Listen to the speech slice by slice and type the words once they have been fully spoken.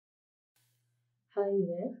Hi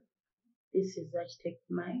there, this is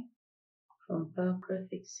Mai from Power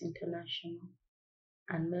Graphics International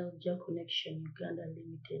and Melja Connection Uganda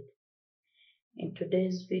Limited. In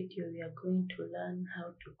today's video, we are going to learn how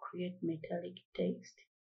to create metallic text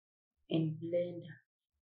in Blender.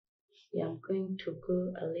 We are going to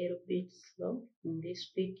go a little bit slow in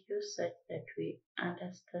this video such that we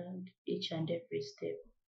understand each and every step.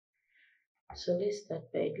 So let's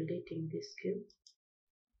start by deleting this cube.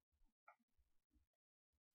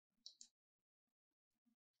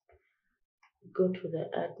 Go to the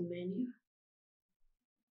Add menu,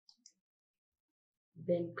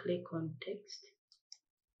 then click on Text.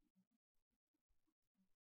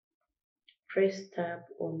 Press Tab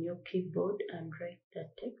on your keyboard and write the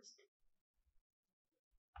text.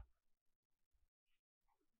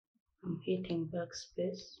 I'm hitting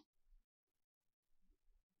backspace.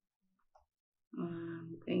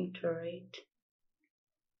 I'm going to write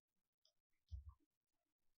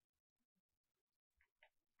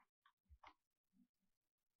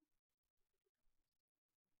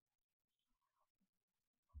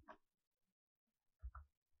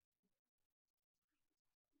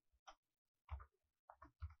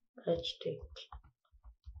architect.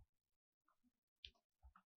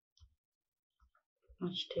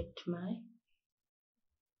 My.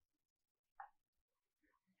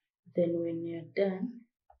 Then when you're done,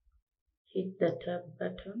 hit the tab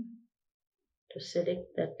button to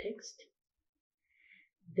select the text.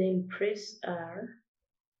 Then press R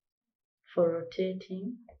for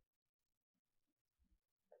rotating.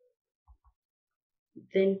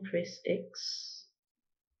 Then press X.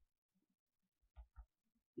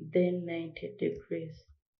 Then 90 degrees.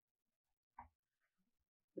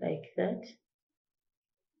 Like that.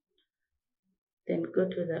 Then go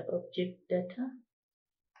to the object data.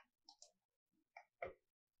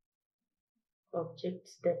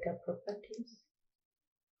 Objects data properties.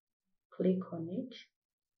 Click on it.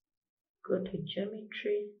 Go to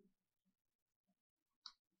geometry.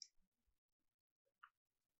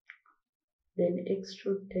 Then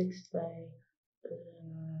extrude text by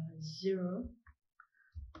 0.04.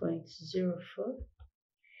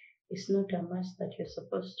 It's not a must that you're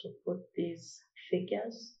supposed to put these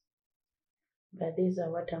figures, but these are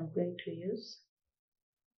what I'm going to use.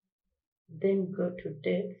 Then go to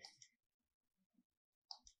depth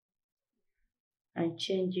and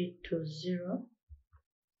change it to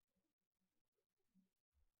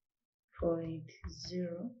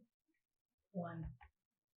 0.01.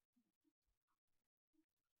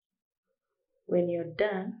 When you're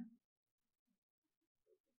done,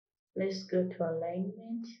 let's go to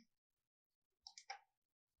alignment.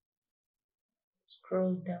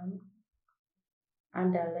 Scroll down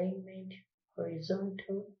and alignment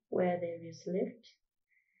horizontal where there is left.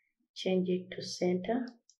 Change it to center.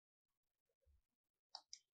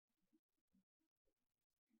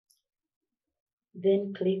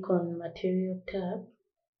 Then click on Material tab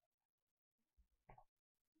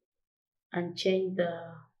and change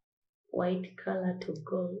the white color to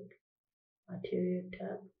gold. Material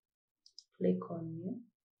tab, click on New.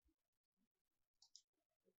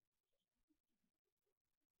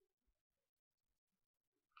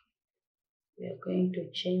 We are going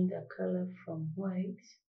to change the color from white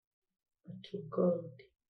to gold.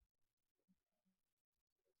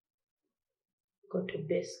 Go to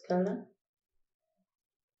base color,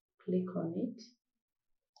 click on it.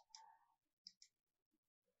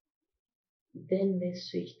 Then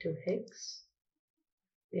let's switch to hex.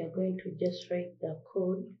 We are going to just write the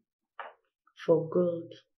code for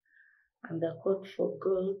gold. And the code for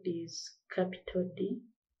gold is capital D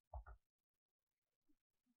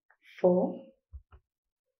 4,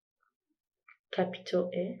 capital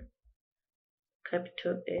A,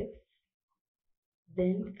 capital F,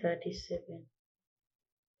 then 37.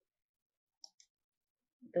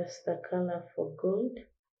 That's the color for gold.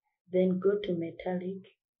 Then go to metallic,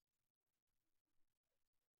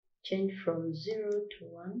 change from 0 to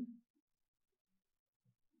 1.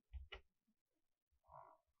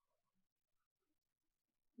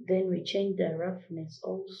 Then we change the roughness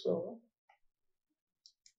also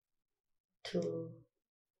to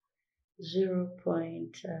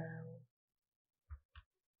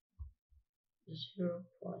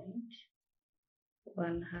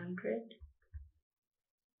 0.100.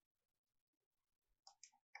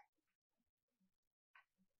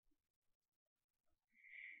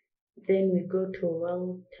 Then we go to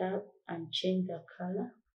World tab and change the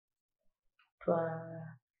color to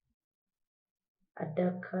a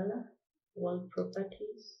dark color. World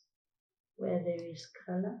properties, where there is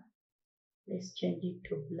color, let's change it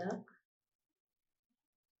to black.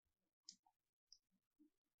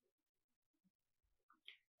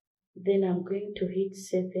 Then I'm going to hit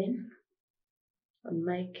 7 on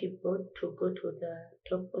my keyboard to go to the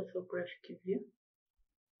top orthographic view.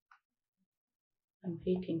 I'm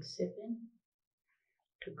hitting 7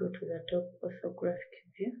 to go to the top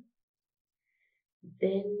orthographic view.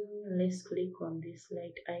 Then let's click on this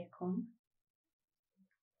light icon.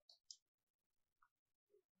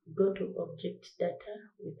 Go to Object Data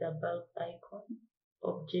with the bulb icon,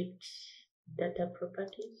 Object Data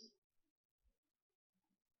Properties.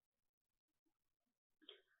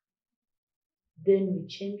 Then we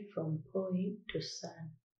change from point to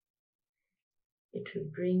sun. It will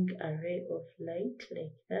bring a ray of light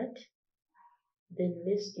like that. Then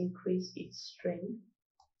let's increase its strength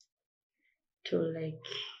to like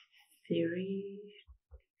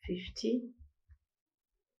 350.000.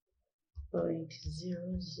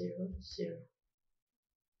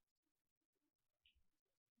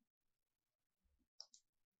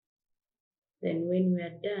 Then when we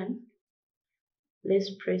are done,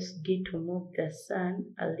 let's press G to move the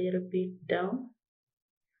sun a little bit down.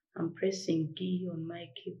 I'm pressing G on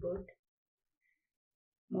my keyboard.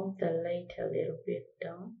 Move the light a little bit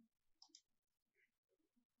down.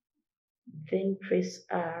 Then press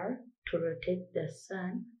R to rotate the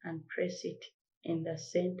sun and press it in the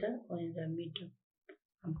center or in the middle.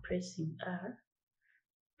 I'm pressing R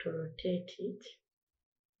to rotate it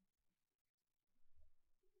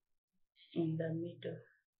in the middle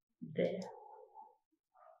there.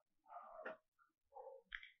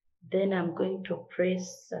 Then I'm going to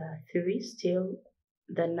press 3, still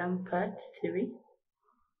the numpad 3.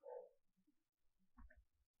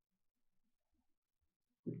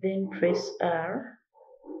 Then press R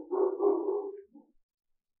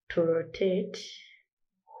to rotate,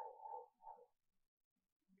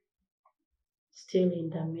 still in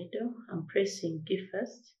the middle. I'm pressing G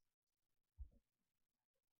first.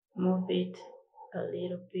 Move it a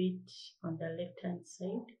little bit on the left hand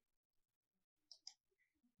side.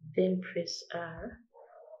 Then press R.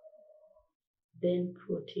 Then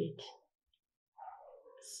put it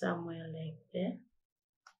somewhere like there.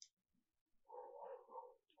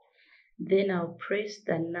 Then I'll press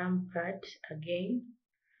the numpad again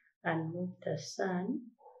and move the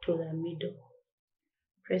sun to the middle.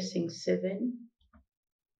 Pressing 7.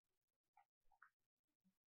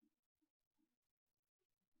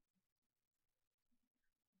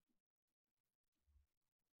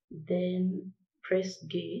 Then press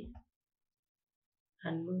G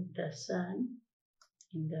and move the sun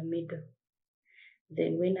in the middle.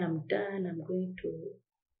 Then when I'm done, I'm going to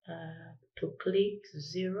click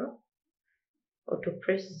 0 or to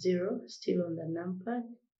press 0 still on the numpad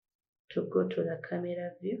to go to the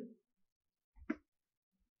camera view.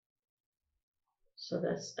 So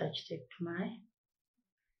that's Architect My.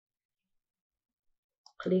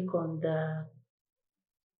 Click on the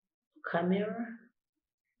camera,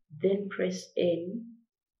 then press N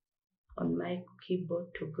on my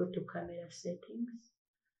keyboard to go to camera settings.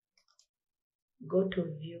 Go to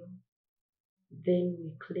view, then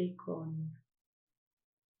we click on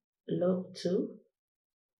log to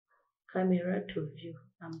camera to view.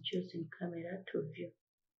 I'm choosing camera to view.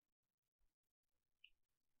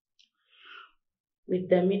 With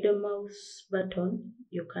the middle mouse button,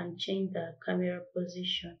 you can change the camera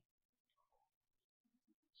position.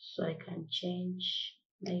 So I can change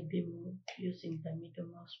maybe move using the middle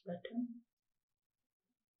mouse button.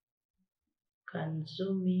 Can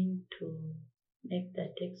zoom in to make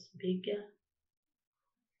the text bigger.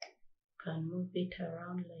 Can move it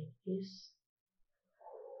around like this.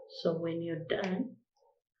 So when you're done,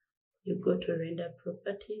 you go to render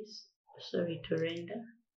properties, to render.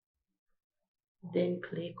 Then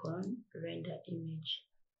click on render image.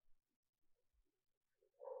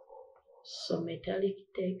 So metallic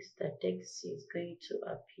text, the text is going to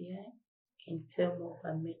appear in film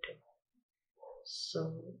over metal.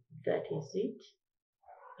 So that is it.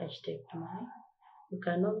 Architect My. You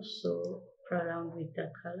can also play around with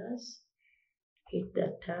the colors. Hit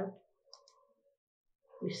the tab.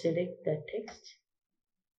 We select the text.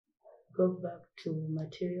 Go back to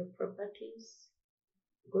material properties.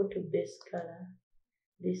 Go to base color.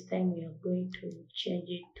 This time we are going to change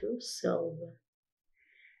it to silver.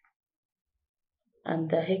 And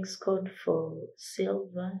the hex code for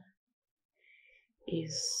silver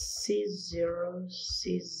is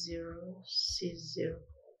C0C0C0.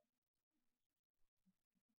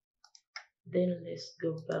 Then let's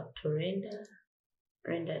go back to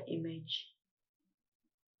render image.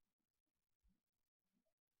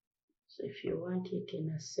 So if you want it in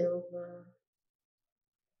a silver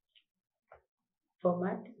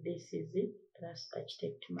format, this is it. That's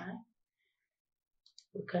Architect My.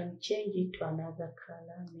 We can change it to another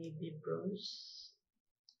color, maybe bronze.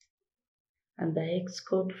 And the hex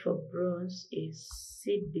code for bronze is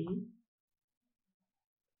CD.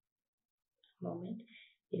 Moment.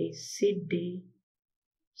 It is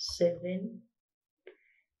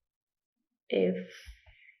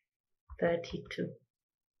CD7F32.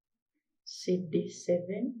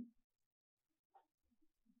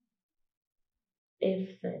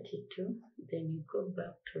 CD7F32. Then you go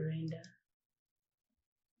back to render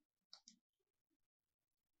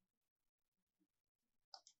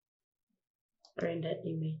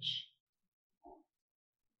image.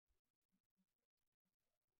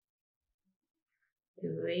 The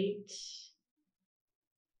weight,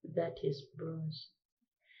 that is bronze.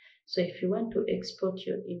 So if you want to export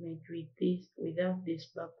your image with this, without this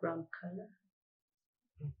background color,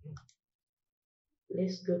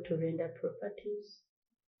 let's go to render properties,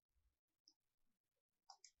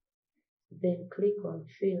 then click on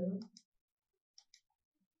fill,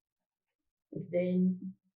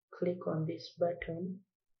 then click on this button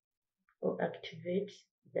or activate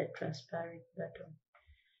the transparent button.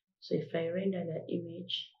 So if I render the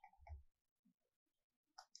image,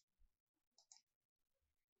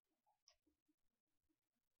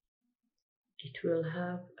 it will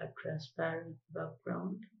have a transparent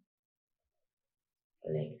background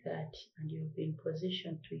like that, and you'll be in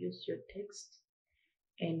position to use your text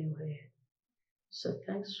anywhere. So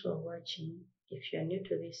thanks for watching. If you're new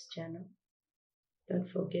to this channel,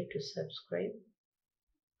 don't forget to subscribe,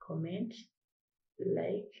 comment,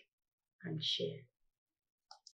 like, and share.